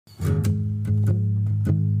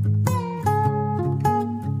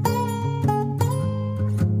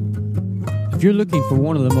If you're looking for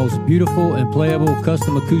one of the most beautiful and playable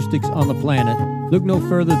custom acoustics on the planet, look no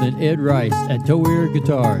further than Ed Rice at Toe-Ear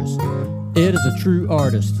Guitars. Ed is a true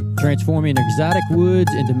artist, transforming exotic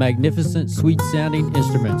woods into magnificent, sweet-sounding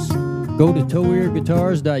instruments. Go to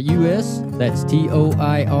toearguitars.us, that's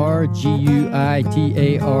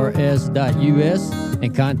TOIRGUITARS.us,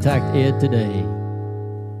 and contact Ed today.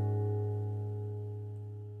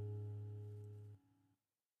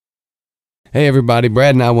 Hey everybody,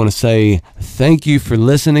 Brad and I want to say thank you for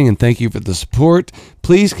listening and thank you for the support.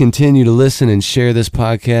 Please continue to listen and share this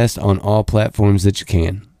podcast on all platforms that you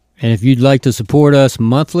can. And if you'd like to support us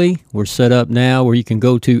monthly, we're set up now where you can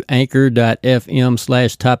go to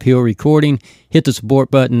anchor.fm/Top Hill Recording, hit the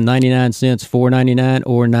support button, 99 cents, $4.99,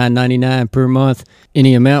 or $9.99 per month.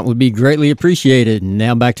 Any amount would be greatly appreciated.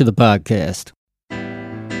 Now back to the podcast.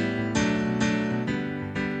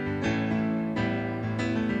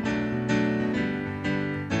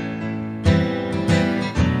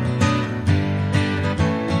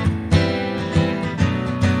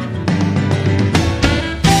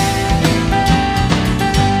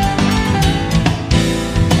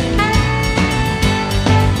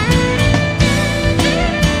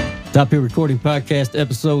 Top Hill Recording Podcast,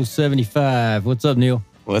 episode 75. What's up, Neil?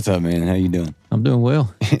 What's up, man? How you doing? I'm doing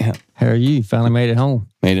well. Yeah. How are you? Finally made it home.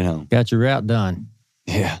 Made it home. Got your route done.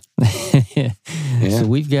 Yeah. Yeah. So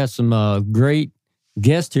we've got some great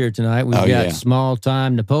guests here tonight. We've got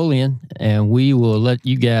small-time Napoleon, and we will let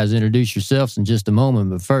you guys introduce yourselves in just a moment.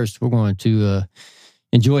 But first, we're going to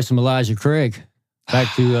enjoy some Elijah Craig.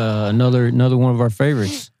 Back to another one of our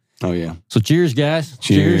favorites. Oh, yeah. So cheers, guys.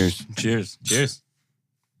 Cheers. Cheers. Cheers.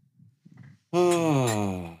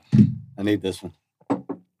 Oh, I need this one.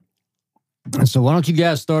 So why don't you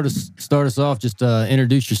guys start us off? Just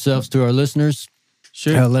introduce yourselves to our listeners.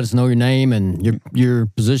 Sure. Let us know your name and your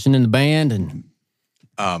position in the band. And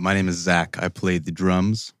my name is Zach. I play the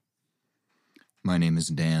drums. My name is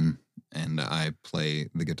Dan, and I play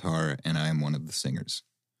the guitar, and I am one of the singers.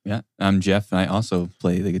 Yeah, I'm Jeff, and I also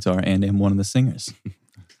play the guitar and am one of the singers.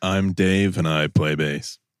 I'm Dave, and I play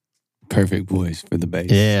bass. Perfect voice for the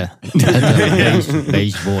bass. yeah,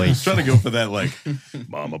 bass voice. I was trying to go for that, like,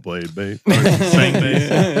 mama played bass, or sang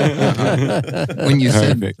bass. When you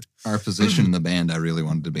said our position in the band, I really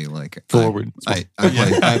wanted to be like forward. I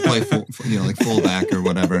play full, like fullback or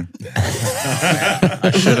whatever.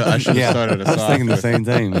 I should have started us I was off. thinking the same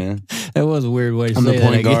thing, man. That was a weird way to I'm say the that,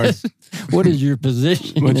 point I guard. guess. What is your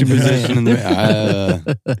position? What's your position in the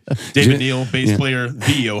David Neal, bass player,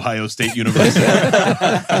 the Ohio State University.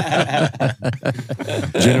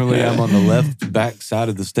 Generally, I'm on the left back side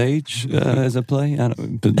of the stage as I play.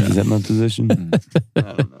 Is that my position? I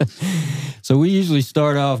don't know. So we usually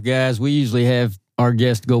start off, guys. We usually have our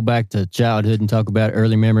guests go back to childhood and talk about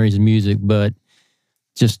early memories of music. But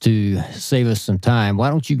just to save us some time, why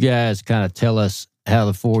don't you guys kind of tell us how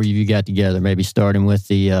the four of you got together? Maybe starting with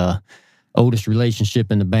the oldest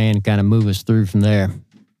relationship in the band, and kind of move us through from there.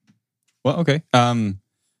 Well, okay.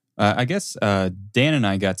 I guess Dan and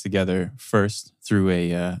I got together first through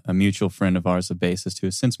a mutual friend of ours, a bassist who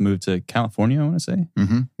has since moved to California, I want to say.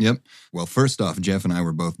 Mm-hmm. Yep. Well, first off, Jeff and I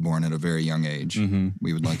were both born at a very young age. Mm-hmm.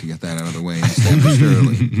 We would like to get that out of the way and establish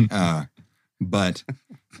early. But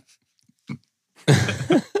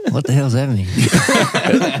What the hell's that mean?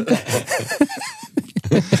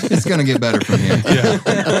 it's going to get better from here.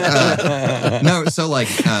 No, so like,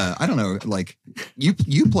 I don't know, like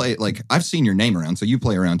you play, like I've seen your name around, so you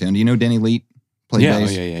play around town. Do you know Denny Leet? Play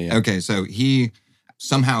bass? Yeah. Okay, so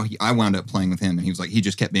I wound up playing with him, and he was like, he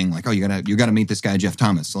just kept being like, oh, you gotta meet this guy, Jeff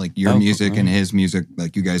Thomas. Like your music and his music,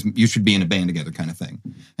 like you should be in a band together kind of thing.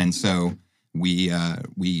 And so we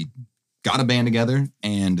got a band together,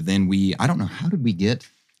 and then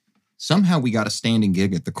somehow we got a standing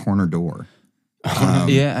gig at the Corner Door.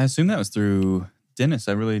 Yeah, I assume that was through Dennis.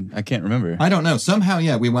 I can't remember. I don't know. Somehow,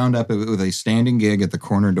 yeah, we wound up with a standing gig at the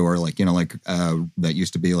Corner Door, that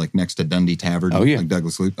used to be like next to Dundee Tavern, like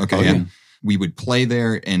Douglas Loop. Okay, yeah. We would play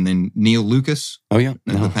there, and then Neil Lucas, in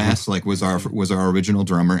the past, like was our original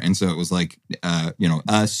drummer, and so it was like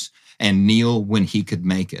us and Neil when he could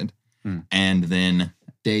make it, and then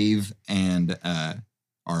Dave and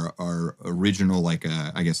our original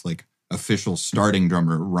official starting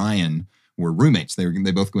drummer Ryan were roommates. They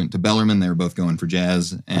both went to Bellarmine. They were both going for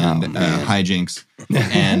jazz and hijinks.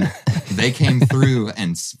 And they came through,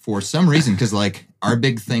 and for some reason, because like our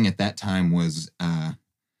big thing at that time was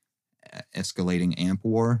escalating amp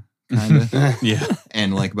war, kind of. Yeah.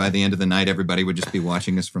 And like by the end of the night, everybody would just be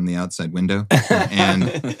watching us from the outside window. And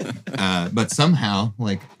but somehow,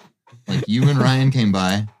 like Like you and Ryan came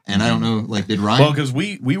by, and I don't know, like did Ryan? Well, because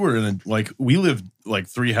we were in we lived like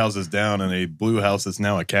 3 houses down in a blue house that's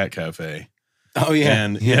now a cat cafe. Oh yeah,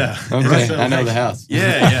 and yeah. Okay, So, I know the house.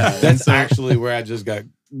 Yeah. That's actually where I just got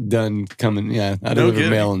done coming. Yeah, I deliver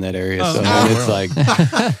mail in that area, so it's like,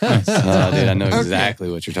 dude, I know exactly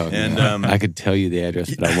what you're talking about. I could tell you the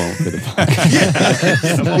address, but I won't for the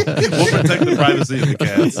podcast. We'll protect the privacy of the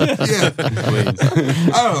cats. Please.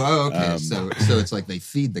 Okay. So it's like they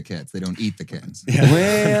feed the cats; they don't eat the cats.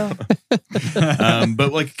 Well,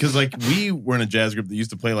 but like, because like we were in a jazz group that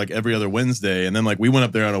used to play like every other Wednesday, and then like we went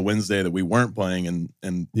up there on a Wednesday that we weren't playing,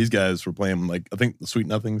 and these guys were playing like I think the Sweet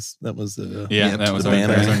Nothings. That was that was the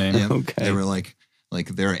band. Our name. Yeah. Okay. They were like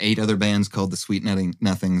there are 8 other bands called the Sweet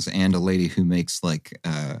Nothings, and a lady who makes like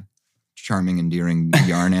charming, endearing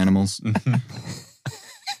yarn animals.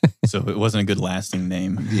 So it wasn't a good lasting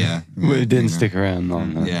name. Yeah, it didn't stick around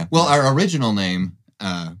long enough. Yeah. Well, our original name,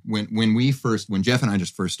 when Jeff and I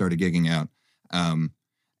just first started gigging out,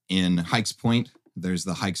 in Hikes Point, there's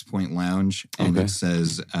the Hikes Point Lounge, and it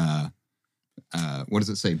says, what does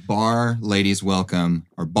it say? Bar, ladies welcome,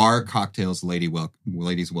 or bar, cocktails, ladies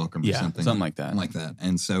welcome, or something like that. Like that.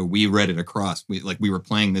 And so we read it across. We were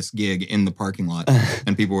playing this gig in the parking lot,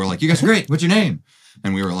 and people were like, "You guys are great. What's your name?"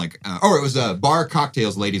 And we were like, it was bar,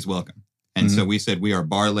 cocktails, ladies welcome. And so we said, "We are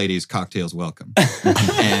bar, ladies, cocktails welcome."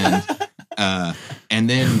 And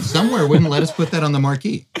then somewhere wouldn't let us put that on the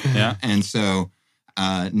marquee. Yeah. And so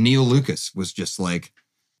Neil Lucas was just like,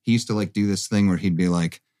 he used to like do this thing where he'd be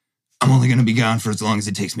like, "I'm only going to be gone for as long as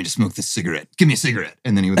it takes me to smoke this cigarette. Give me a cigarette."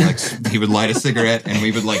 And then he would light a cigarette, and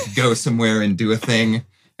we would like go somewhere and do a thing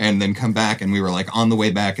and then come back. And we were like on the way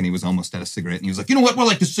back, and he was almost out of cigarette. And he was like, "You know what? We're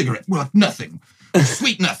like the cigarette. We're like nothing. We're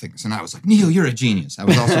Sweet Nothings." And I was like, "Neil, you're a genius." I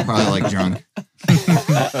was also probably like drunk.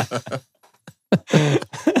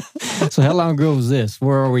 So how long ago was this?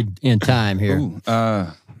 Where are we in time here?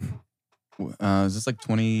 Is this like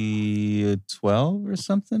 2012 or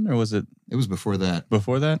something? Or was it? It was before that.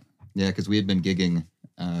 Before that? Yeah, because we had been gigging.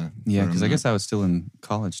 Yeah, because I guess I was still in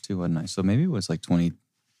college too, wasn't I? So maybe it was like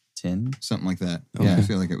 2010. Something like that. Okay. Yeah, I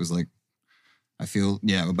feel like it was like,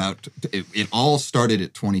 about, it all started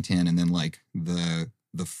at 2010, and then like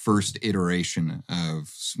the first iteration of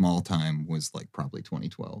Small Time was like probably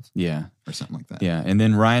 2012. Yeah. Or something like that. Yeah. And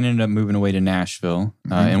then Ryan ended up moving away to Nashville,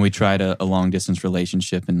 and we tried a long distance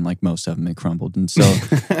relationship, and like most of them, it crumbled. And so,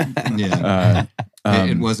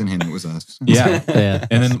 it wasn't him, it was us. Yeah.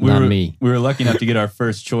 And then me. We were lucky enough to get our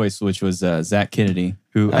first choice, which was Zach Kennedy,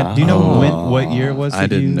 who, do you know what year it was? I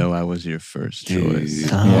didn't know I was your first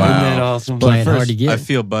choice. Wow. Isn't that awesome? Playing hard to get. I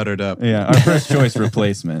feel buttered up. Yeah. Our first choice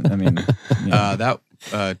replacement. I mean, that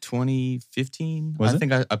 2015. Was I it?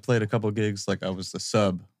 think I played a couple of gigs. Like I was the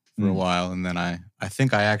sub for a while, and then I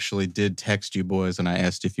think I actually did text you boys, and I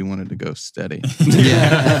asked if you wanted to go steady.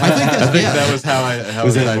 Yeah, I think that was how I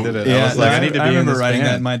did it. Yeah, I was like, I need to be I remember in this writing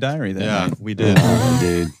band. that in my diary. We did.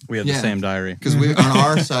 Dude. We had the same diary. Because we on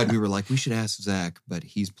our side, we were like, we should ask Zach, but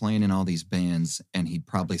he's playing in all these bands, and he'd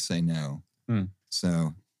probably say no.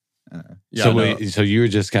 So. So you were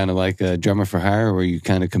just kind of like a drummer for hire, or were you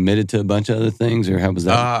kind of committed to a bunch of other things, or how was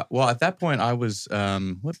that? Well, at that point, I was.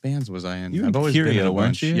 What bands was I in? You I've always been in Curio, a weren't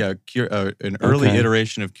bunch. you? Yeah, an early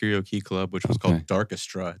iteration of Curio Key Club, which was called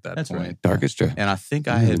Darkestra at that That's point. right. Darkestra. And I think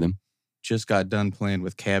I had just got done playing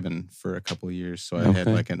with Cabin for a couple of years, so I had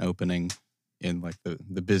like an opening in like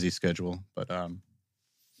the busy schedule. But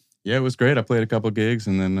yeah, it was great. I played a couple gigs,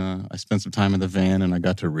 and then I spent some time in the van, and I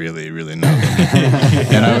got to really, really know them.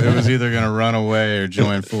 And it was either going to run away or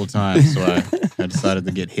join full time, so I decided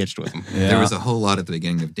to get hitched with them. Yeah. There was a whole lot at the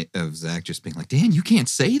beginning of Zach just being like, "Dan, you can't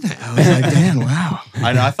say that." I was like, "Dan, wow."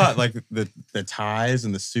 I thought like the ties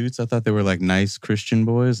and the suits, I thought they were like nice Christian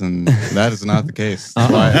boys, and that is not the case.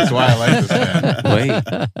 That's why I like this band. Wait.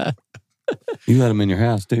 You let them in your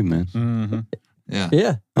house too, man. Mm-hmm.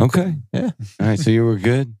 Yeah. Okay. Yeah. All right, so you were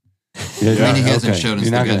good? I mean, he hasn't shown us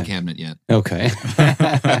the gun cabinet yet. Okay.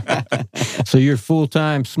 So you're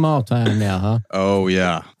full-time, small-time now, huh? Oh,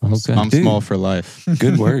 yeah. Okay. I'm small for life.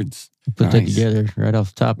 Good words. Put that together right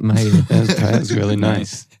off the top of my head. That's really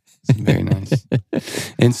nice. Very nice.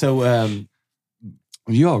 And so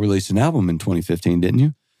you all released an album in 2015, didn't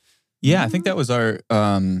you? Yeah, I think that was our...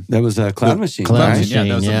 that was Cloud Machine, Cloud right? Machine,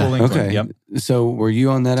 Yeah, that was the full length one. Okay. Yep. So were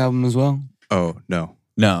you on that album as well? Oh, no.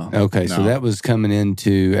 No. Okay, so that was coming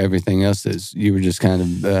into everything else as you were just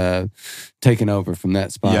kind of taking over from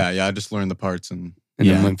that spot. Yeah, I just learned the parts and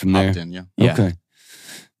then went from there. Hopped in, Yeah. Okay.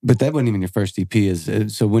 But that wasn't even your first EP.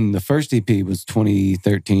 So when the first EP was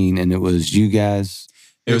 2013 and it was you guys?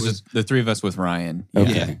 It was the three of us with Ryan.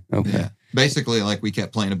 Okay. Yeah. basically, like, we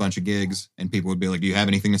kept playing a bunch of gigs, and people would be like, "Do you have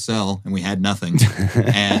anything to sell?" And we had nothing.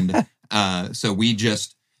 And so we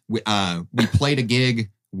played a gig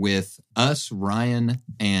with us, Ryan,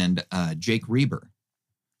 and Jake Reber.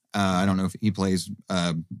 I don't know if he plays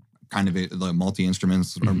kind of a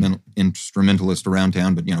multi-instrumentalist around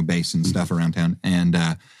town, but, bass and stuff around town. And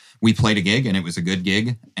we played a gig, and it was a good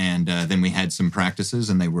gig. And then we had some practices,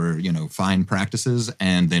 and they were, fine practices.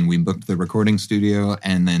 And then we booked the recording studio,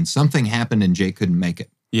 and then something happened, and Jake couldn't make it.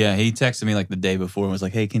 Yeah, he texted me like the day before and was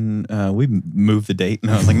like, "Hey, can we move the date?" And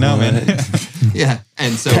I was like, "No, man." Yeah,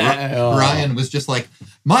 and so Ryan was just like,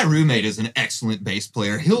 "My roommate is an excellent bass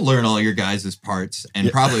player. He'll learn all your guys' parts." And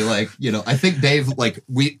probably I think Dave,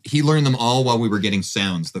 he learned them all while we were getting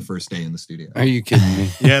sounds the first day in the studio. Are you kidding me?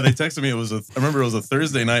 Yeah, they texted me. I remember it was a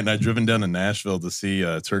Thursday night, and I'd driven down to Nashville to see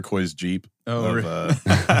Turquoise Jeep of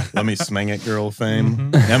Let Me Smang It Girl fame.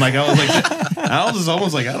 Mm-hmm. And I was just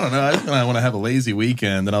almost like, I don't know, I want to have a lazy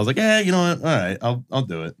weekend. And I was like, you know what? All right, I'll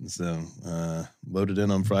do it. And so loaded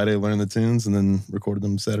in on Friday, learned the tunes, and then recorded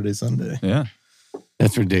them Saturday, Sunday. Yeah.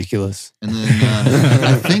 That's ridiculous. And then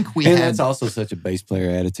I think that's also such a bass player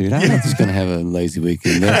attitude. I'm not just going to have a lazy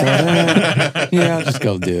weekend. I'll just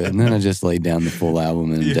go do it. And then I just laid down the full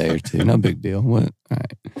album in a day or two. No big deal. What? All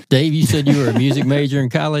right. Dave, you said you were a music major in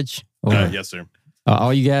college? Yes, sir.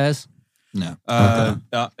 All you guys? No.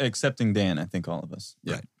 Excepting Dan, I think all of us.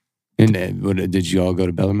 Yeah. Right. And did you all go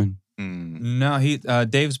to Bellarmine? No,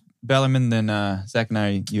 Dave's Bellarmine, then Zach and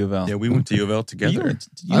I U of L. Yeah, we went to U of L together.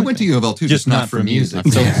 I went to U of L too, just not for music.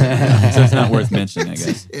 So it's not worth mentioning, I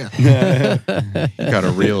guess. Yeah. Got a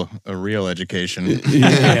real education.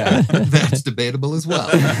 Yeah. That's debatable as well.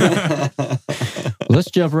 Let's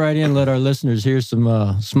jump right in and let our listeners hear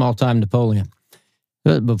some small-time Napoleon.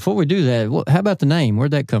 But before we do that, how about the name? Where'd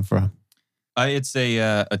that come from? It's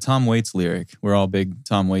a Tom Waits lyric. We're all big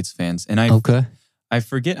Tom Waits fans. And I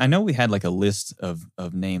forget. I know we had like a list of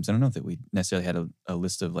names. I don't know if we necessarily had a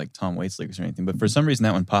list of like Tom Waits lyrics or anything, but for some reason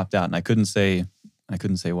that one popped out, and I couldn't say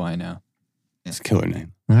why now. It's a killer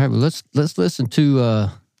name. All right, well let's listen to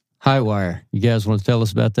High Wire. You guys want to tell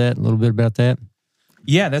us about that? A little bit about that?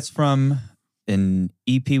 Yeah, that's from an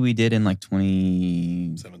EP we did in like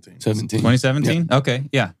 2017. Yeah. Okay,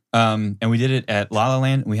 yeah. And we did it at La La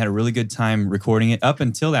Land. We had a really good time recording it. Up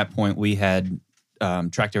until that point, we had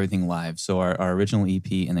tracked everything live. So our original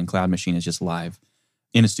EP and then Cloud Machine is just live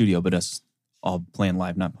in a studio, but us all playing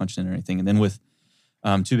live, not punched in or anything. And then with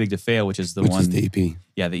Too Big to Fail, which is the EP.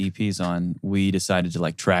 Yeah, the EP's on. We decided to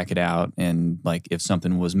like track it out, and like if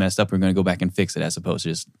something was messed up, we're going to go back and fix it as opposed to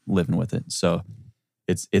just living with it. So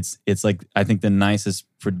it's like I think the nicest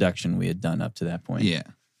production we had done up to that point. Yeah.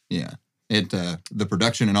 It the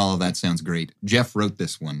production and all of that sounds great. Jeff wrote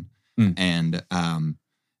this one, and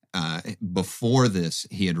before this,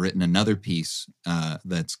 he had written another piece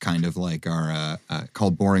that's kind of like our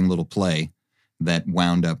called "Boring Little Play," that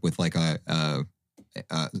wound up with like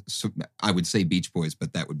so I would say Beach Boys,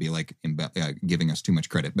 but that would be like giving us too much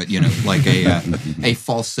credit. But like a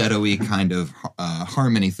falsetto-y kind of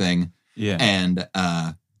harmony thing. Yeah, and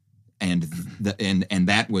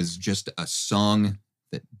that was just a song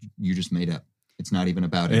that you just made up. It's not even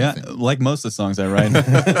about anything. Yeah, like most of the songs I write.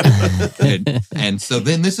 and so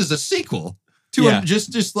then this is a sequel to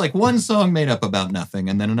just like one song made up about nothing,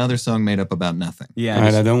 and then another song made up about nothing. Yeah. All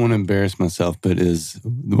right, I don't want to embarrass myself, but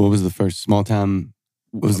what was the first Small Time?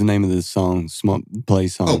 What was the name of the song? Small Play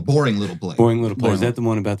song? Oh, Boring Little Play. Boring Little Play. Is that the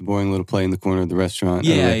one about the boring little play in the corner of the restaurant?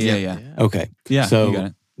 Yeah. Okay. Yeah. So you got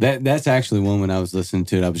it. that's actually one when I was listening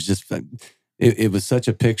to it, I was just it was such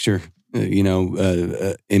a picture,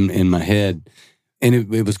 in my head.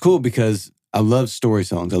 And it was cool because I love story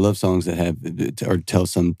songs. I love songs that have or tell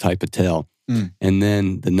some type of tale. And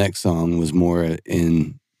then the next song was more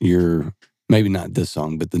in your, maybe not this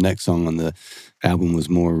song, but the next song on the album was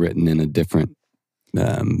more written in a different,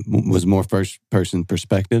 was more first person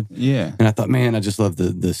perspective. Yeah. And I thought, man, I just love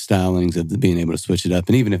the stylings of being able to switch it up.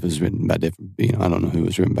 And even if it was written by different, I don't know who it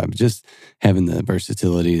was written by, but just having the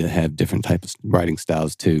versatility to have different types of writing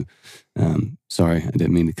styles too. Sorry, I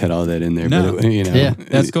didn't mean to cut all that in there. No. But yeah,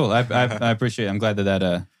 that's cool. I appreciate it. I'm glad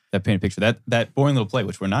that painted picture. That Boring Little Play,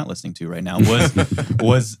 which we're not listening to right now,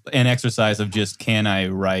 was an exercise of just, can I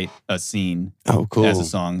write a scene as a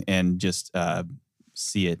song and just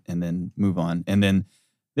see it and then move on. And then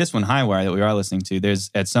this one, High Wire, that we are listening to, there's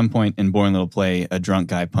at some point in Boring Little Play, a drunk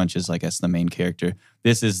guy punches, I guess, the main character.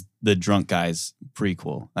 This is the drunk guy's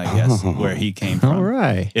prequel, I guess, where he came from. All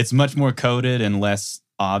right. It's much more coded and less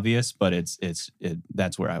obvious, but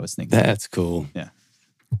that's where I was thinking. That's cool. Yeah.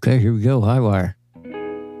 Okay, here we go. High Wire.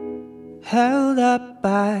 held up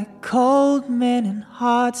by cold men and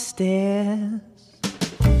hard stares.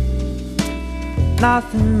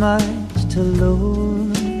 Nothing much to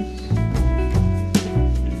lose.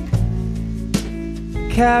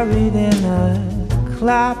 Carried in a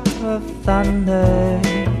clap of thunder.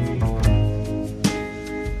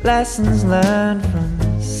 Lessons learned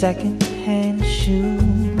from second-hand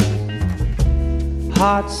shoes.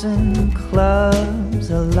 Hearts and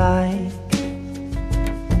clubs alike.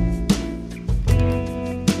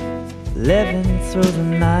 Living through the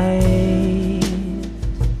night.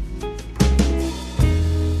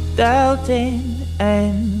 Dealt in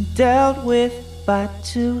and dealt with by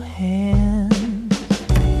two hands.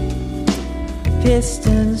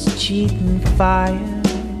 Pistons cheating fire.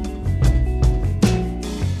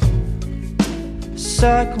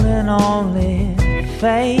 Circling only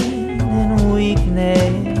fate and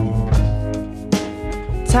weakness.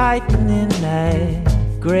 Tightening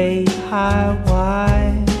that great high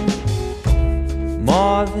wire.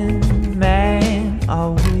 More than man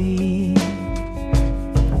are we.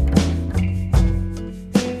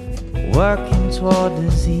 Working toward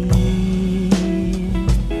disease.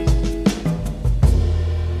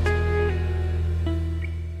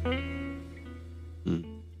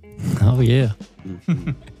 Oh, yeah.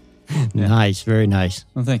 Nice, very nice.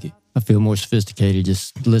 Well, thank you. I feel more sophisticated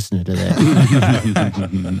just listening to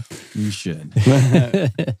that. You should.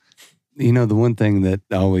 You know, the one thing that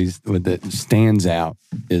that stands out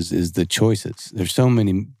is the choices. There's so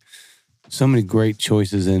many great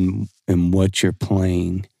choices in what you're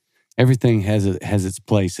playing. Everything has its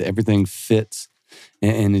place. Everything fits,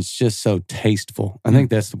 and it's just so tasteful. I think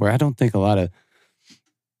that's where I don't think a lot of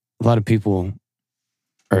people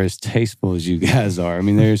are as tasteful as you guys are. I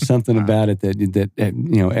mean, there's something about it that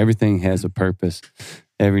you know, everything has a purpose.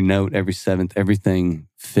 Every note, every seventh, everything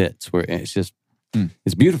fits. Where it's just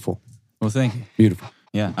it's beautiful. Well, thank you. Beautiful.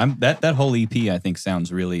 Yeah, that whole EP I think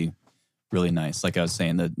sounds really, really nice. Like I was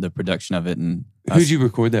saying, the production of it and who'd you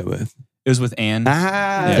record that with? It was with Ann.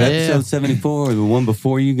 Episode 74, the one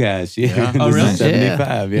before you guys. Yeah. Oh, really?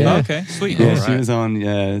 75. Yeah. Oh, okay, sweet. Yeah, Right. she was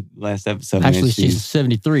on last episode. Actually, she's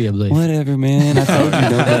 73, I believe. Whatever, man. I told you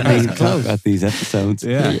don't let me talk about these episodes.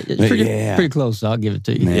 Yeah. It's pretty close. I'll give it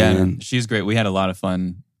to you. Man. Yeah, she's great. We had a lot of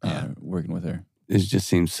fun working with her. It just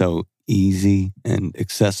seems so easy and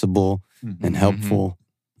accessible and helpful.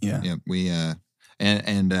 Yeah. Yeah. We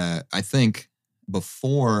and I think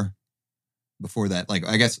before that, like,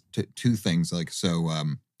 I guess two things. Like, so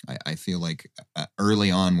I feel like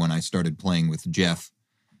early on when I started playing with Jeff,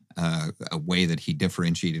 a way that he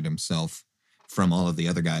differentiated himself from all of the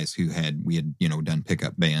other guys we had done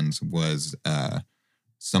pickup bands was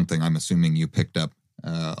something I'm assuming you picked up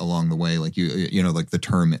along the way, like like the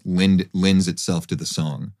term lends itself to the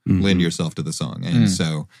song, lend yourself to the song. And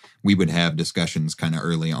so we would have discussions kind of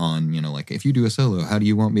early on, like, if you do a solo, how do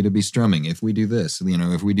you want me to be strumming? If we do this,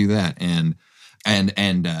 if we do that, and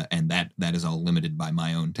that is all limited by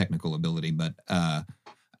my own technical ability, but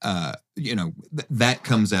that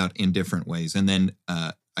comes out in different ways. And then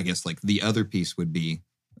I guess like the other piece would be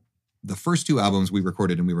the first two albums we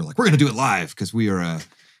recorded, and we were like, we're going to do it live because we are a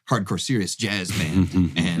hardcore serious jazz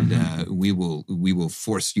band, and we will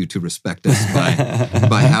force you to respect us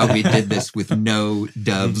by how we did this with no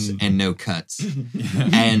dubs and no cuts.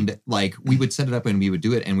 And like we would set it up and we would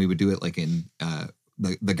do it, and we would do it like in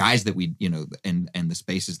the guys that we and the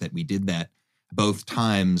spaces that we did that both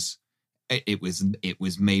times. It was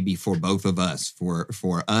maybe for both of us, for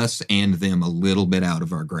us and them, a little bit out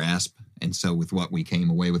of our grasp. And so with what we came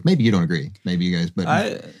away with, maybe you don't agree, maybe you guys, but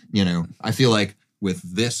I feel like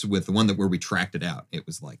with the one where we tracked it out, it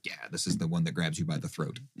was like, yeah, this is the one that grabs you by the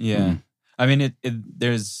throat. Yeah. I mean,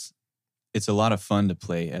 it's a lot of fun to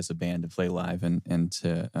play as a band, to play live and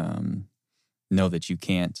to know that you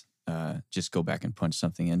can't just go back and punch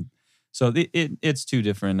something in. So it's two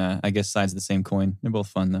different, I guess, sides of the same coin. They're both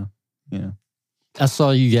fun though. I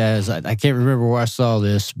saw you guys, I can't remember where I saw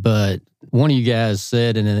this, but one of you guys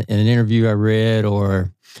said in an interview I read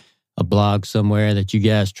or a blog somewhere that you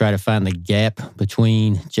guys try to find the gap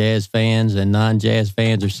between jazz fans and non-jazz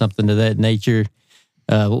fans or something of that nature.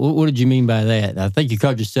 What did you mean by that? I think you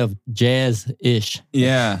called yourself jazz-ish.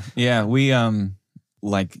 Yeah. We, as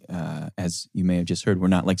you may have just heard, we're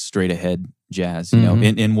not like straight ahead jazz,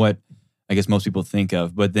 in what I guess most people think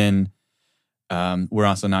of, but then we're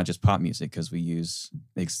also not just pop music because we use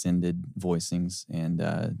extended voicings and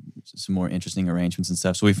some more interesting arrangements and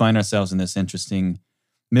stuff. So we find ourselves in this interesting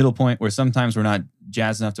middle point where sometimes we're not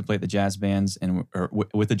jazz enough to play at the jazz bands or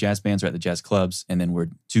with the jazz bands or at the jazz clubs, and then we're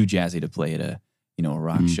too jazzy to play at a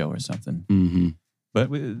rock show or something. But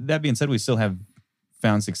that being said, we still have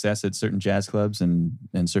found success at certain jazz clubs and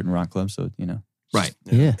certain rock clubs. So, Right.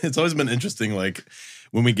 Yeah. It's always been interesting, like,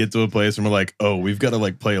 when we get to a place and we're like, oh, we've got to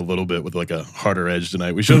like play a little bit with like a harder edge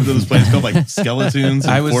tonight. We showed up to this place called like Skeletons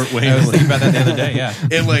in Fort Wayne. I was thinking about that the other day, yeah.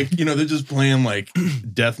 And like, they're just playing like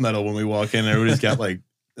death metal when we walk in. Everybody's got like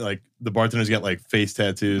the bartender's got like face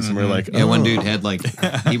tattoos, and we're like, yeah, one dude had like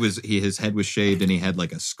his head was shaved and he had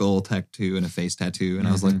like a skull tattoo and a face tattoo, and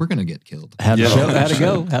I was like, we're gonna get killed. How'd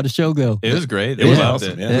the show go? It was great. It was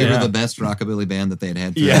awesome. Yeah. We were the best rockabilly band that they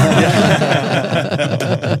had.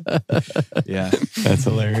 Yeah, that's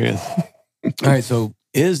hilarious. All right, so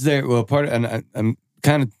is there and I'm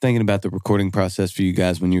kind of thinking about the recording process for you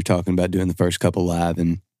guys when you're talking about doing the first couple live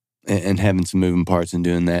and having some moving parts and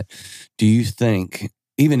doing that. Do you think,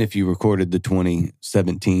 even if you recorded the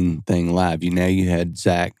 2017 thing live, you had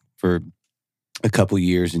Zach for a couple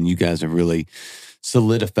years and you guys have really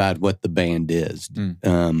solidified what the band is.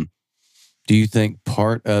 Do you think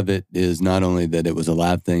part of it is not only that it was a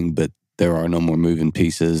live thing, but there are no more moving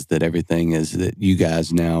pieces, that everything is that you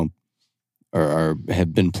guys now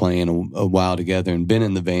have been playing a while together and been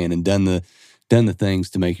in the van and done the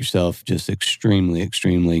things to make yourself just extremely,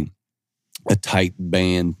 extremely a tight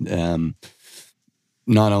band,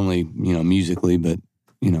 not only, musically, but,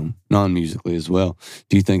 non-musically as well.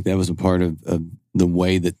 Do you think that was a part of the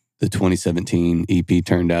way that the 2017 EP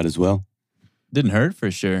turned out as well? Didn't hurt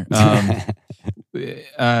for sure. I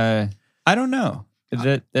don't know.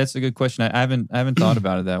 That's a good question. I haven't thought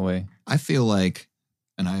about it that way. I feel like,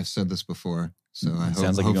 and I have said this before, so I hope,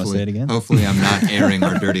 sounds like you're going to say it again. Hopefully I'm not airing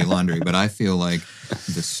our dirty laundry, but I feel like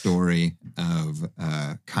the story of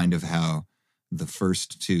kind of how the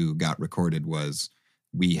first two got recorded was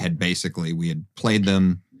we had played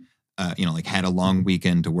them, like had a long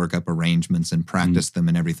weekend to work up arrangements and practice them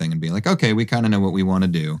and everything and be like, okay, we kind of know what we want to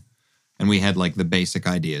do. And we had like the basic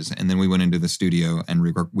ideas. And then we went into the studio and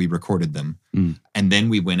we recorded them. And then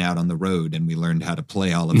we went out on the road and we learned how to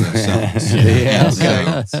play all of those songs.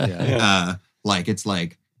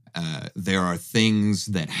 There are things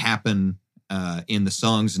that happen in the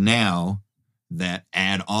songs now that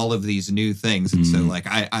add all of these new things. And so like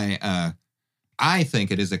I think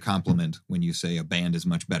it is a compliment when you say a band is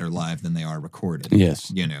much better live than they are recorded.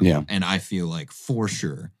 Yes. Yeah. And I feel like for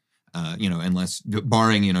sure, unless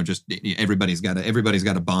barring, just everybody's got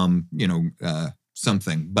to bomb,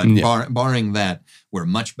 something, but barring that, we're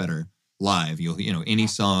much better live. Any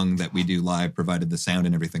song that we do live, provided the sound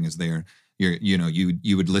and everything is there,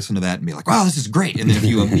 you would listen to that and be like, wow, this is great. And then if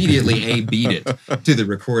you immediately beat it to the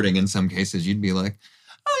recording, in some cases, you'd be like,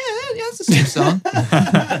 oh yeah, it's the same song.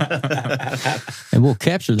 And we'll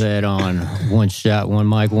capture that on One Shot, One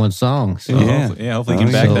Mic, One Song. So hopefully you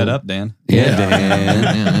can back that up, Dan. Yeah,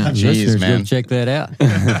 Dan. Jeez, man. Go check that out.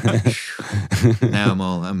 Now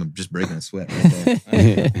I'm just breaking a sweat right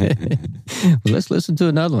there. Well, let's listen to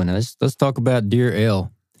another one. Let's talk about Dear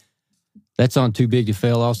L. That's on Too Big to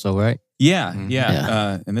Fail also, right? Yeah.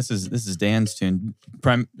 And this is Dan's tune.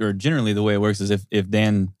 Generally the way it works is if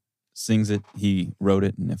Dan sings it, he wrote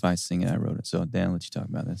it, and if I sing it, I wrote it. So Dan, I'll let you talk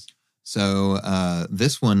about this. So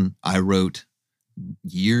this one I wrote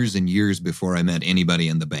years and years before I met anybody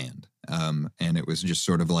in the band, and it was just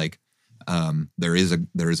sort of like there is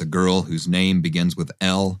a girl whose name begins with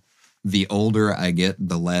L. The older I get,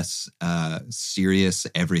 the less serious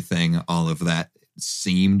everything, all of that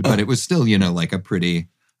seemed, but it was still, like a pretty.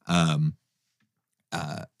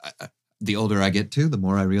 The older I get too, the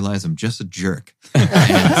more I realize I'm just a jerk.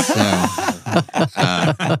 And so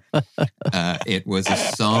it was a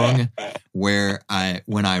song where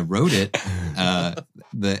when I wrote it,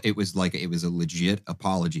 it was a legit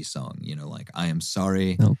apology song. Like, I am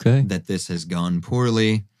sorry that this has gone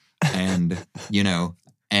poorly, and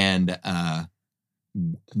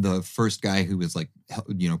the first guy who was like,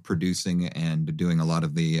 producing and doing a lot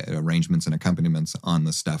of the arrangements and accompaniments on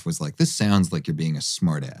the stuff was like, this sounds like you're being a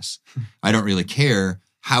smartass. I don't really care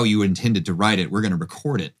how you intended to write it. We're going to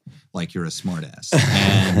record it like you're a smartass.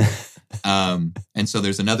 And so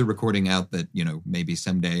there's another recording out that, maybe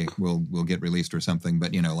someday will get released or something,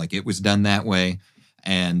 but like it was done that way.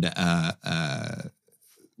 And,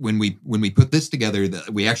 when we put this together,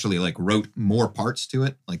 we actually like wrote more parts to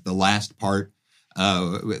it. Like the last part,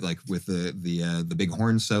 like with the big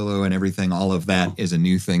horn solo and everything, all of that is a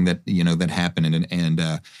new thing that that happened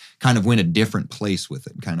and kind of went a different place with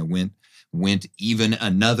it. Kind of went even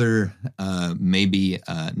another maybe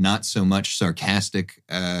not so much sarcastic,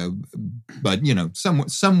 but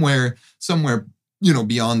somewhere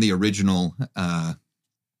beyond the original.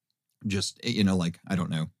 Just like, I don't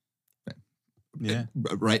know. Yeah.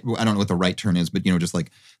 Right. I don't know what the right turn is, but just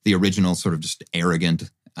like the original sort of just arrogant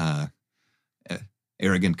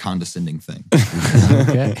arrogant, condescending thing.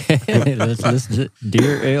 Okay. Let's listen to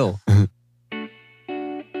Dear L.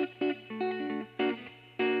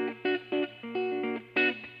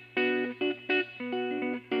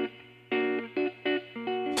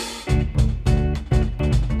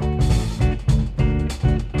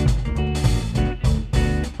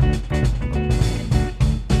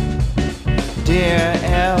 Dear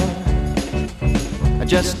L, I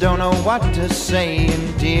just don't know what to say.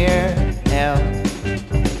 And dear L,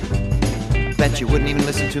 I bet you wouldn't even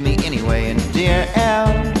listen to me anyway. And dear L,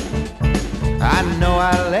 I know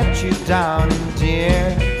I let you down. And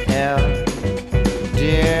dear L,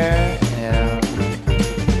 dear L,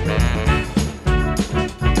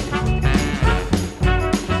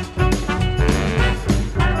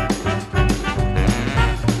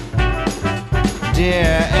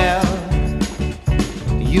 dear L,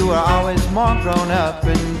 you were always more grown up.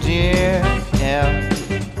 And dear L,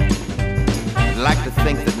 I'd like to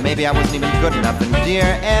think that maybe I wasn't even good enough. And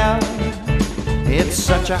dear L, it's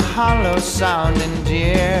such a hollow sound. And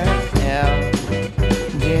dear L,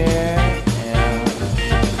 dear L,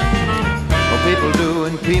 well, people do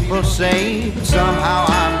and people say, but somehow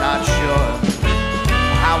I'm not sure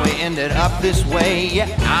how we ended up this way. Yeah,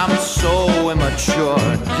 I'm so immature.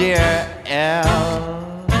 Dear L,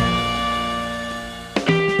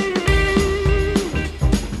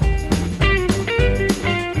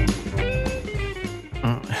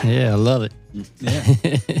 yeah, I love it. Yeah,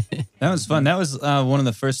 that was fun. That was one of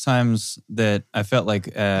the first times that I felt like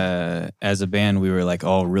as a band we were like,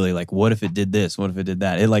 oh, really? Like, what if it did this? What if it did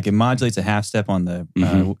that? It modulates a half step on the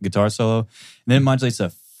guitar solo, and then it modulates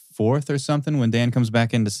a fourth or something when Dan comes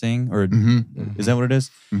back in to sing. Or is that what it is?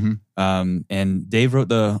 And Dave wrote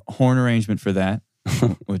the horn arrangement for that,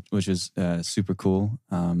 which is super cool.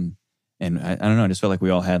 And I don't know, I just felt like we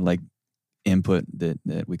all had like input that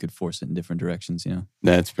we could force it in different directions, you know.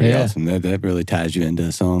 That's pretty awesome. That really ties you into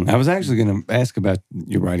a song. I was actually going to ask about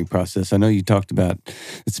your writing process. I know you talked about,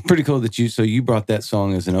 it's pretty cool that you brought that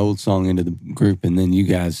song as an old song into the group, and then you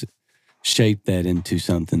guys shaped that into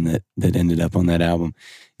something that ended up on that album.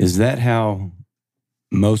 Is that how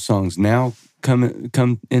most songs now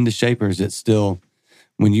come into shape, or is it still,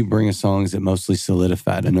 when you bring a song, is it mostly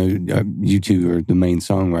solidified? I know you two are the main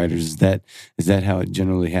songwriters. Is that how it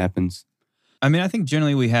generally happens? I mean, I think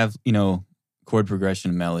generally we have, chord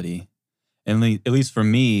progression and melody. And at least for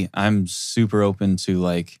me, I'm super open to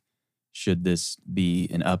like, should this be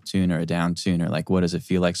an up tune or a down tune, or like, what does it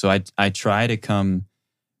feel like? So I try to come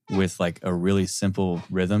with like a really simple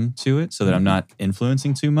rhythm to it so that I'm not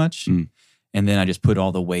influencing too much. And then I just put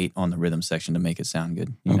all the weight on the rhythm section to make it sound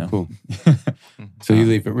good. You know? Cool. So you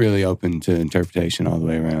leave it really open to interpretation all the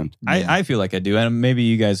way around. I feel like I do. And maybe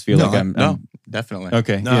you guys feel like I'm definitely.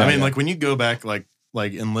 Okay. No, I mean, like when you go back, like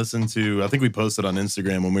and listen to, I think we posted on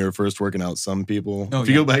Instagram when we were first working out Some People. If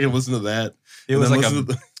you go back and listen to that, it was like a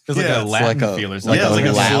Latin feel. It's like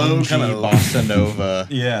a slow kind of bossa nova.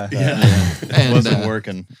 Yeah. And it wasn't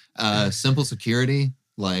working. Simple Security,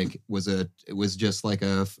 like it was just like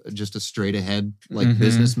a straight ahead like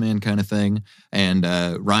businessman kind of thing. And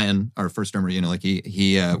Ryan, our first drummer, like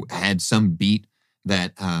he had some beat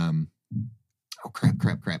that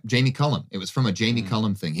crap. Jamie Cullum. It was from a Jamie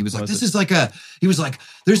Cullum thing. He was like, this is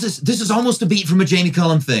almost a beat from a Jamie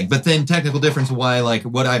Cullum thing, but then technical difference why like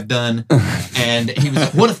what I've done. And he was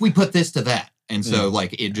like, what if we put this to that? And so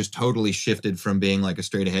like it just totally shifted from being like a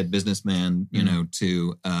straight ahead businessman,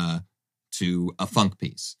 to a funk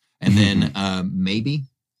piece. And then maybe.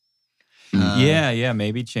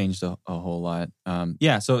 Maybe changed a whole lot.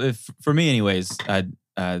 So if for me anyways,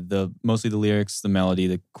 mostly the lyrics, the melody,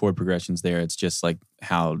 the chord progressions there, it's just like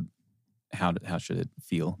how should it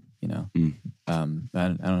feel, I don't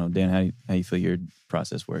know, Dan, how you feel your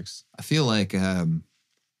process works? I feel like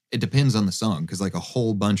it depends on the song, because like a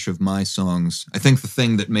whole bunch of my songs, I think the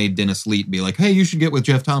thing that made Dennis Leet be like, hey, you should get with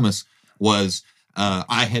Jeff Thomas was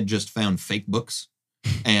I had just found fake books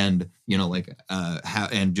and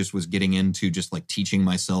and just was getting into just like teaching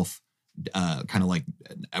myself kind of like,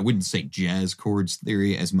 I wouldn't say jazz chords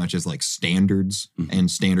theory as much as like standards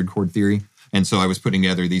and standard chord theory. And so I was putting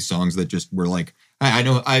together these songs that just were like, I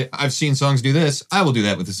know I've seen songs do this, I will do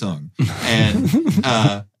that with a song.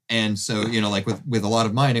 And so, like with a lot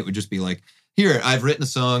of mine, it would just be like, here, I've written a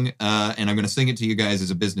song and I'm going to sing it to you guys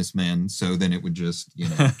as a businessman. So then it would just,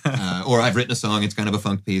 or I've written a song, it's kind of a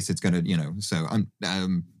funk piece. It's going to, so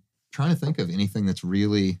I'm trying to think of anything that's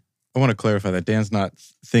really I want to clarify that Dan's not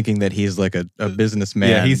thinking that he's like a businessman.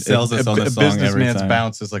 Yeah, he sells us on the song every businessman's time.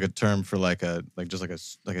 bounce is like a term for like a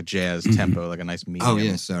jazz tempo, like a nice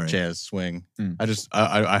medium jazz swing.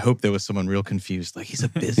 I hope there was someone real confused, like he's a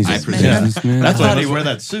businessman. That's why he wear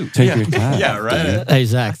that suit. Take your time. Yeah, right. Hey,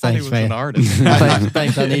 Zach, thanks, man. An artist.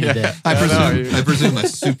 Thanks, I needed that. I presume a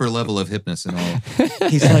super level of hipness and all.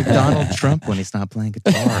 He's like Donald Trump when he's not playing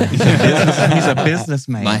guitar. He's a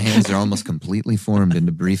businessman. My hands are almost completely formed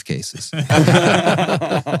into briefcases.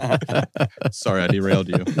 Sorry, I derailed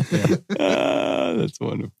you. That's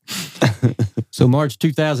wonderful. So March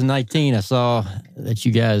 2019, I saw that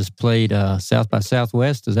you guys played South by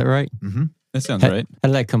Southwest. Is that right? Mm-hmm. That sounds right. How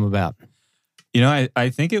did that come about? I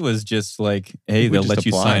think it was just like, hey, they'll let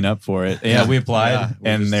you sign up for it. Yeah, we applied,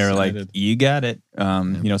 and they were like, you got it.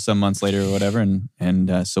 Some months later or whatever,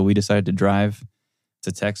 and so we decided to drive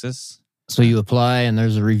to Texas. So you apply, and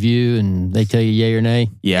there's a review, and they tell you yay or nay?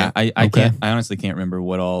 Yeah, I can't. I honestly can't remember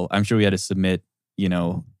what all. I'm sure we had to submit,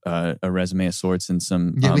 a resume of sorts and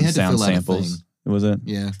some we had sound to fill samples. Was it?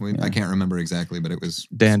 Yeah, I can't remember exactly, but it was...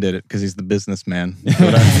 Dan did it because he's the businessman.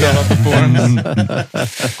 But I filled out the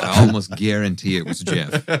forms. I almost guarantee it was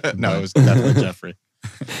Jeff. No, it was definitely Jeffrey.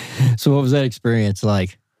 So what was that experience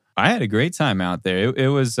like? I had a great time out there. It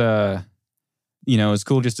was, it was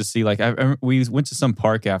cool just to see. Like, we went to some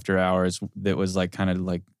park after hours that was like kind of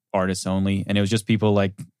like artists only, and it was just people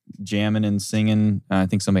like jamming and singing. I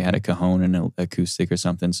think somebody had a cajon and an acoustic or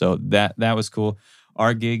something. So that was cool.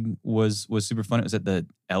 Our gig was super fun. It was at the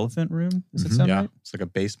Elephant Room. Does it sound right? It's like a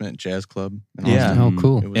basement jazz club. Yeah. Oh,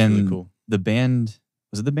 cool. It was really cool. The band,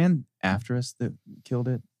 was it the band after us that killed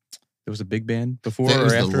it? There was a big band before That or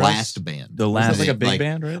was after the us? last band. The last, was that like a big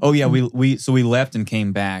band, right? Oh yeah, we left and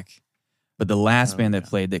came back. But the last band that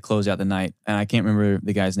played that closed out the night, and I can't remember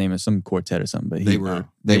the guy's name, it's some quartet or something. But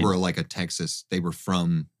they were like a Texas. They were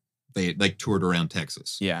from. They like toured around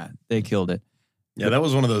Texas. Yeah, they killed it. Yeah, that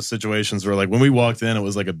was one of those situations where, like, when we walked in, it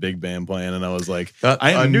was like a big band playing, and I was like,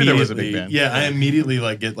 I knew there was a big band. Yeah, I immediately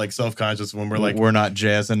like get like self-conscious when we're like, we're not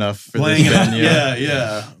jazz enough for playing this venue.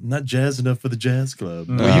 Yeah, I'm not jazz enough for the jazz club.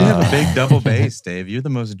 Well, you have a big double bass, Dave. You're the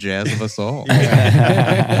most jazz of us all. You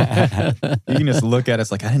can just look at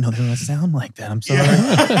us like, I didn't know they were going to sound like that. I'm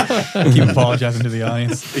sorry. Keep apologizing to the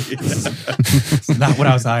audience. It's not what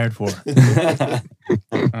I was hired for.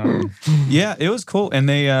 Yeah, it was cool, and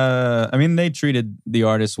they treated the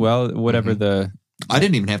artists well. Whatever the I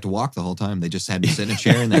didn't even have to walk the whole time. They just had me sit in a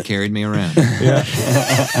chair and they carried me around. Yeah.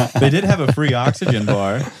 They did have a free oxygen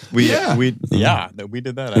bar. We did that.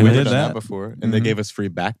 I've never done that before. And they gave us free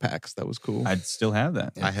backpacks. That was cool. I'd still have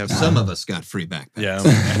that. I have some of us got free backpacks. Yeah.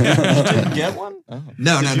 You didn't get one? Oh.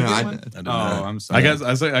 No. I'm sorry.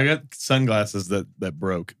 I got sunglasses that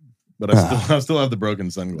broke, but I still have the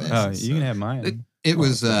broken sunglasses. You can have mine. It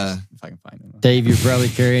was if I can find them. Dave, you're probably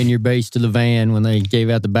carrying your bass to the van when they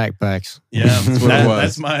gave out the backpacks. Yeah,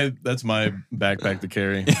 that's my backpack to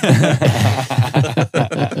carry.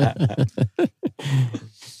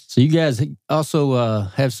 So you guys also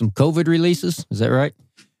have some COVID releases, is that right?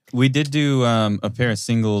 We did do a pair of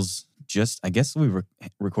singles. I guess we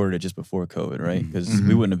recorded it just before COVID, right? Because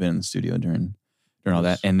we wouldn't have been in the studio during all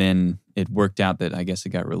that, and then it worked out that I guess it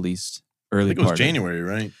got released. I think it was January,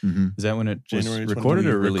 right? Mm-hmm. Is that when it was January recorded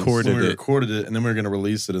or released? We recorded it, and then we were going to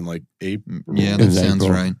release it in like April. Yeah, that sounds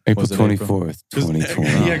right. April 24th, 2020.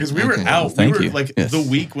 Yeah, because we were out. Thank we you. were like the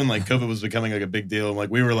week when like COVID was becoming like a big deal. Like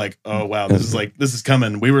we were like, oh wow, this is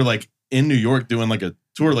coming. We were like in New York doing like a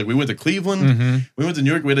tour. Like we went to Cleveland, we went to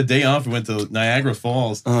New York. We had a day off. We went to Niagara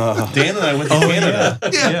Falls. Dan and I went to Canada.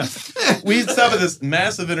 Yeah. We stopped at this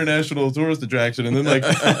massive international tourist attraction, and then like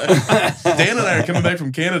Dan and I are coming back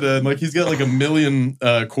from Canada, and like he's got like 1 million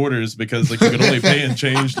quarters because like you could only pay in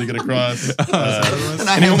change to get across. And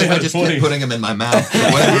I only just kept putting them in my mouth.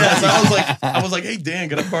 Yeah, so I was like, hey Dan,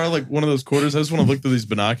 can I borrow like one of those quarters? I just want to look through these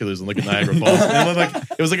binoculars and look at Niagara Falls. And like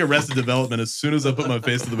it was like Arrested Development. As soon as I put my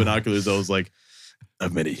face to the binoculars, I was like,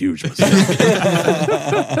 I've made a huge mistake.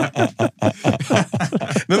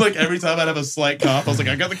 Then, like, every time I'd have a slight cough, I was like,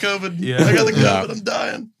 I got the COVID. Yeah. I got the COVID. I'm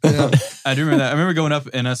dying. Yeah. I do remember that. I remember going up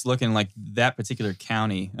and us looking like that particular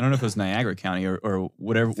county. I don't know if it was Niagara County or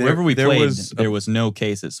whatever. Wherever we played, there was no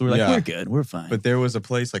cases. So we're like, we're good. We're fine. But there was a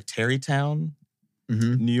place like Tarrytown,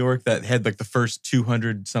 New York, that had like the first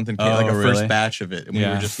 200 something, like a first batch of it. And we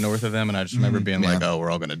were just north of them. And I just remember being like, oh, we're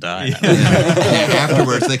all going to die.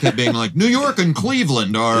 Afterwards, they kept being like, New York and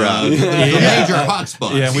Cleveland are the major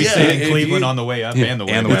hotspots. Yeah, we stayed in Cleveland on the way up and the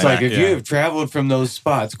way back. It's like if you have traveled from those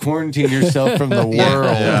spots, quarantine yourself from the world.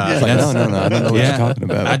 It's like, no, I don't know what you're talking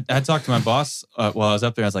about. I talked to my boss while I was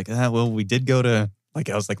up there. I was like, well, we did go to Like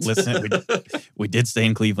I was like, listen, we did stay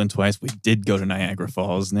in Cleveland twice. We did go to Niagara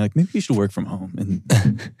Falls, and they're like, maybe you should work from home.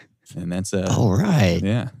 And that's all right.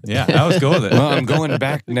 Yeah, I was going with it. Well, I'm going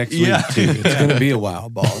back next week too. It's going to be a while,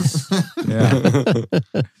 boss.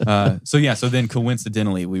 So then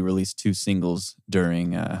coincidentally, we released 2 singles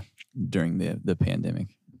during the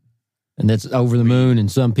pandemic. And that's Over the Moon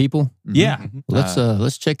and Some People? Yeah.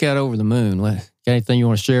 Let's check out Over the Moon. Got anything you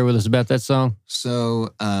want to share with us about that song?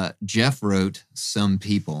 So Jeff wrote Some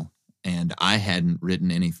People, and I hadn't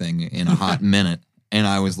written anything in a hot minute. And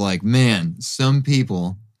I was like, man, Some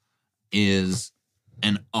People is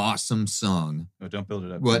an awesome song. Oh, don't build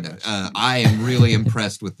it up. I am really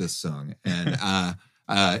impressed with this song. And,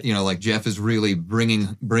 like Jeff is really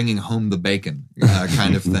bringing home the bacon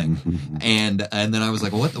kind of thing. And then I was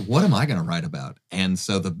like, what am I going to write about? And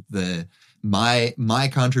so my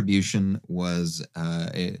contribution was,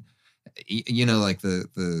 like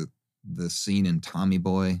the scene in Tommy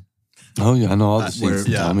Boy. Oh yeah, I know all the scenes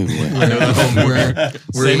from Tommy Boy.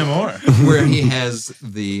 Say no more. Where he has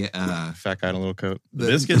the fat guy in a little coat, the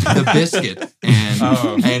biscuit,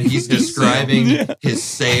 and he's describing his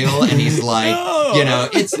sail, and he's like,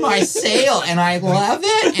 it's my sail, and I love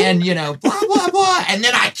it, and blah blah blah, and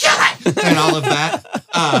then I kill it, and all of that.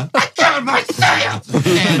 I killed my sail,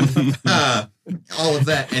 and all of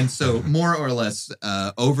that, and so more or less,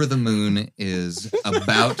 Over the Moon is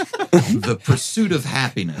about the pursuit of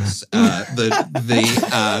happiness.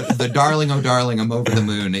 The darling, oh darling, I'm over the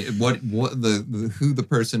moon. Who the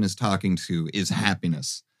person is talking to is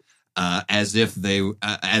happiness, as if they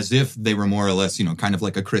were more or less, kind of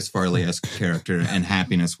like a Chris Farley-esque character, and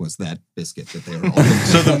happiness was that biscuit that they were all.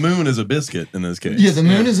 So the moon is a biscuit in this case. Yeah, the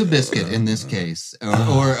moon is a biscuit in this case,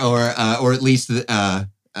 or at least.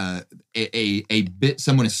 A bit.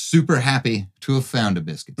 Someone is super happy to have found a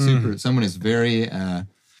biscuit. Someone is very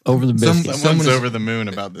over the biscuit. Someone's over the moon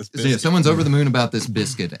about this biscuit. Yeah, someone's over the moon about this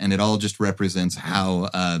biscuit, and it all just represents how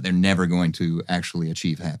they're never going to actually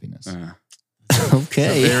achieve happiness.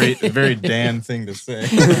 Okay, a very Dan thing to say.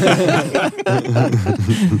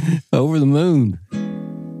 Over the moon.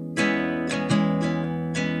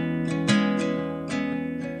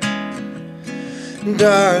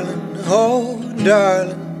 Darling, oh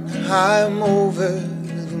darling, I'm over the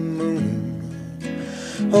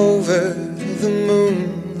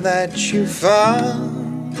moon that you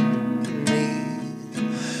found me.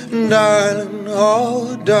 Darling,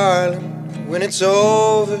 oh darling, when it's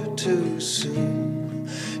over too soon,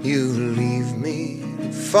 you leave me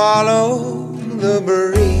to follow the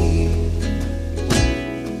breeze.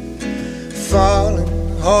 Falling,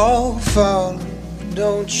 oh falling,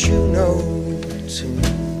 don't you know?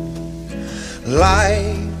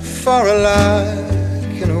 Light for a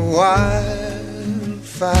lark in a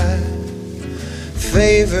wildfire,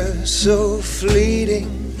 favor so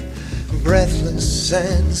fleeting, breathless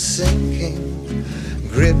and sinking,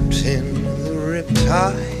 gripped in the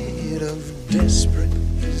riptide of desperate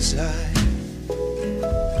desire.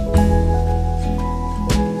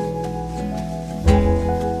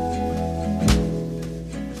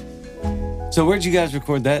 So where'd you guys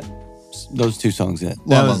record those 2 songs at?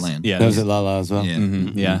 La La Land. Yeah, that was at La La as well. Yeah.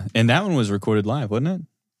 Mm-hmm. Yeah, and that one was recorded live, wasn't it?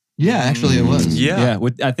 Yeah, actually it was. Yeah.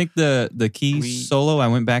 I think the key solo, I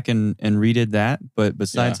went back and redid that, but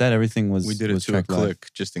besides that, everything was we did it to a click live.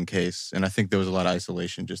 Just in case, and I think there was a lot of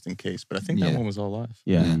isolation just in case. But I think that one was all live.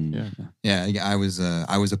 Yeah. I was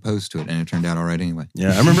opposed to it, and it turned out all right anyway.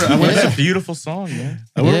 Yeah, I remember. That's a beautiful song, man.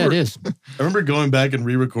 It is. I remember going back and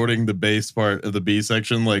re-recording the bass part of the B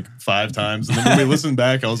section like 5 times, and then when we listened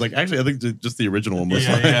back, I was like, actually, I think just the original one was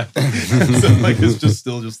fine. Yeah. So it's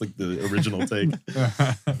still just like the original take.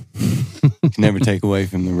 Can never take away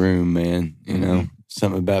from the room, man.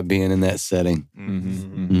 Something about being in that setting.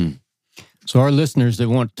 So our listeners that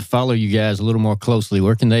want to follow you guys a little more closely,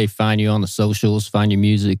 where can they find you on the socials, find your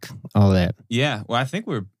music, all that? Yeah, well, I think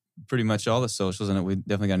we're pretty much all the socials, and we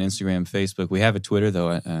definitely got Instagram, Facebook. We have a Twitter, though.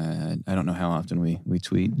 I don't know how often we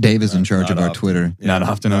tweet. Dave is in charge of our Twitter. Yeah, not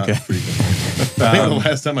often, okay. I think the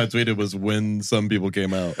last time I tweeted was when Some People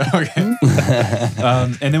came out. Okay.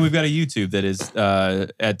 And then we've got a YouTube that is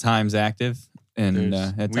at times active. And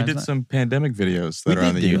we did some pandemic videos that are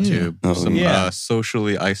on the YouTube. Some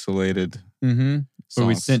socially isolated. Where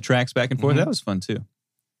we sent tracks back and forth. That was fun, too.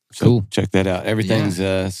 So cool. Check that out. Everything's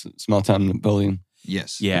Small Time Napoleon.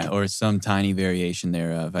 Yes. Yeah, or some tiny variation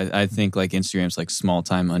thereof. I think like Instagram's like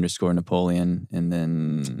smalltime_Napoleon, and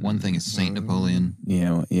then one thing is Saint Napoleon.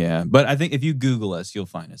 Yeah. But I think if you Google us, you'll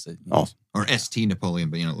find us. Or ST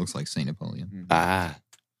Napoleon, but it looks like Saint Napoleon.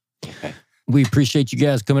 Okay. We appreciate you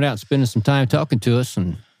guys coming out and spending some time talking to us,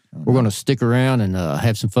 and We're going to stick around and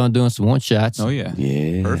have some fun doing some one-shots. Oh, yeah.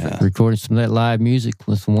 Yeah. Perfect. Recording some of that live music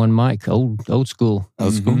with one mic, old school.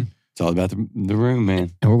 Old school. It's all about the room,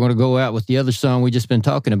 man. And we're going to go out with the other song we just been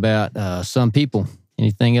talking about, Some People.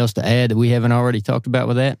 Anything else to add that we haven't already talked about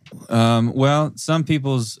with that? Well, Some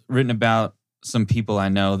People's written about some people I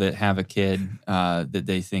know that have a kid that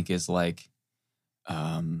they think is like,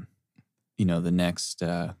 the next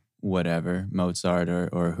whatever, Mozart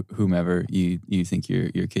or whomever you think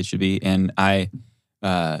your kid should be. And I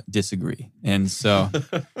disagree. And so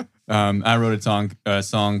I wrote a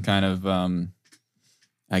song kind of,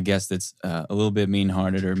 I guess that's a little bit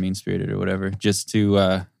mean-hearted or mean-spirited or whatever, just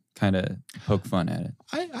to kind of poke fun at it.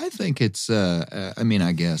 I think it's.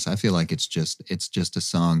 I guess I feel like it's just a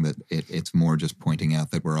song that it's more just pointing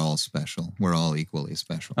out that we're all special. We're all equally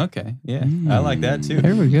special. Okay, yeah, I like that too.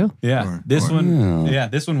 There we go. Yeah, this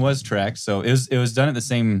one was tracked. So it was done at the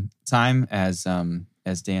same time as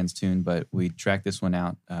Dan's tune, but we tracked this one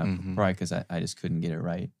out probably because I just couldn't get it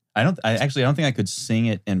right. I don't think I could sing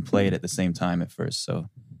it and play it at the same time at first, so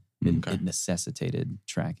it necessitated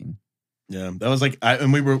tracking. Yeah, that was like,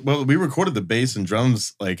 we recorded the bass and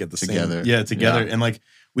drums like at the together. Together, and like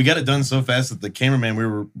we got it done so fast that the cameraman, we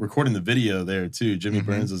were recording the video there too. Jimmy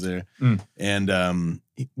Burns was there, and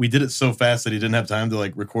we did it so fast that he didn't have time to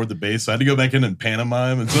like record the bass. So I had to go back in and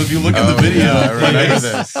pantomime. And so if you look at the video,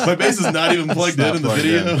 my bass is not even plugged in the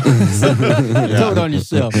video. Throw it on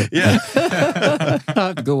yourself. Yeah, I'll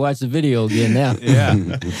have to go watch the video again now. Yeah.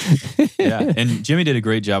 And Jimmy did a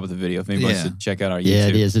great job with the video. If anybody wants to check out our YouTube. Yeah,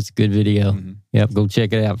 it is. It's a good video. Yep, go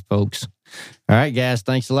check it out, folks. All right, guys.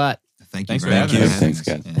 Thanks a lot. Thanks for having us. Thanks,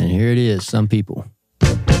 guys. And here it is, Some People.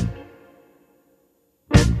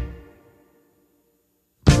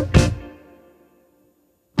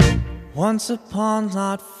 Once upon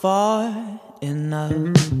not far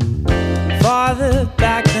enough, farther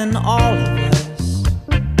back than all of us,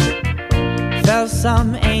 fell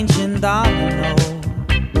some ancient domino,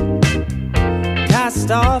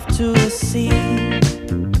 cast off to the sea.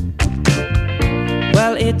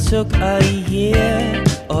 Well, it took a year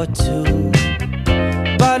or two,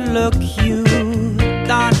 but look, you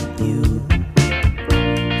done you,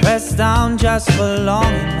 pressed down just for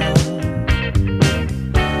long enough,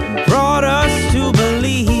 brought us to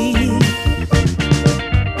believe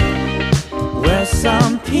where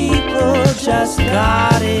some people just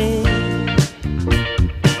got it.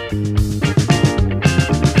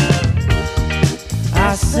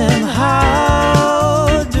 Ask them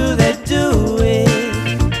how do they do it,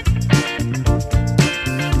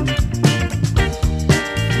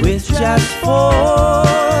 with just 4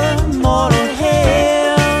 mortal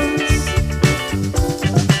hands,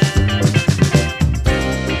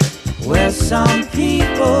 where some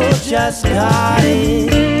people just got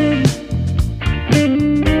it.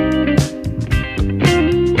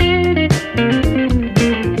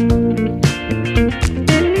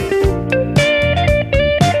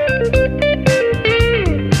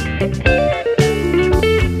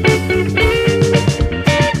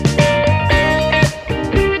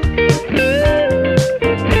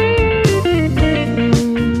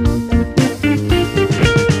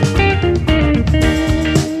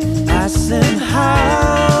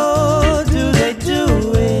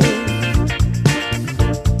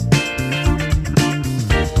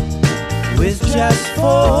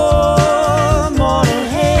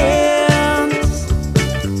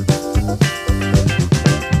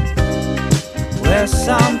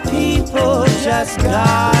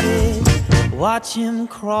 Got it. Watch him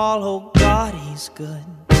crawl, oh God, he's good.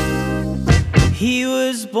 He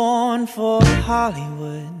was born for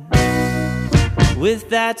Hollywood, with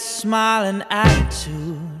that smiling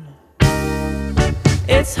attitude.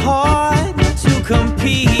 It's hard to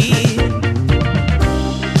compete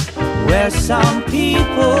where some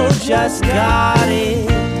people just got it.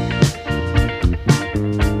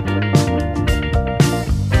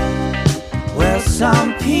 Where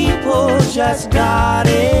some people just got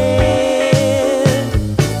it.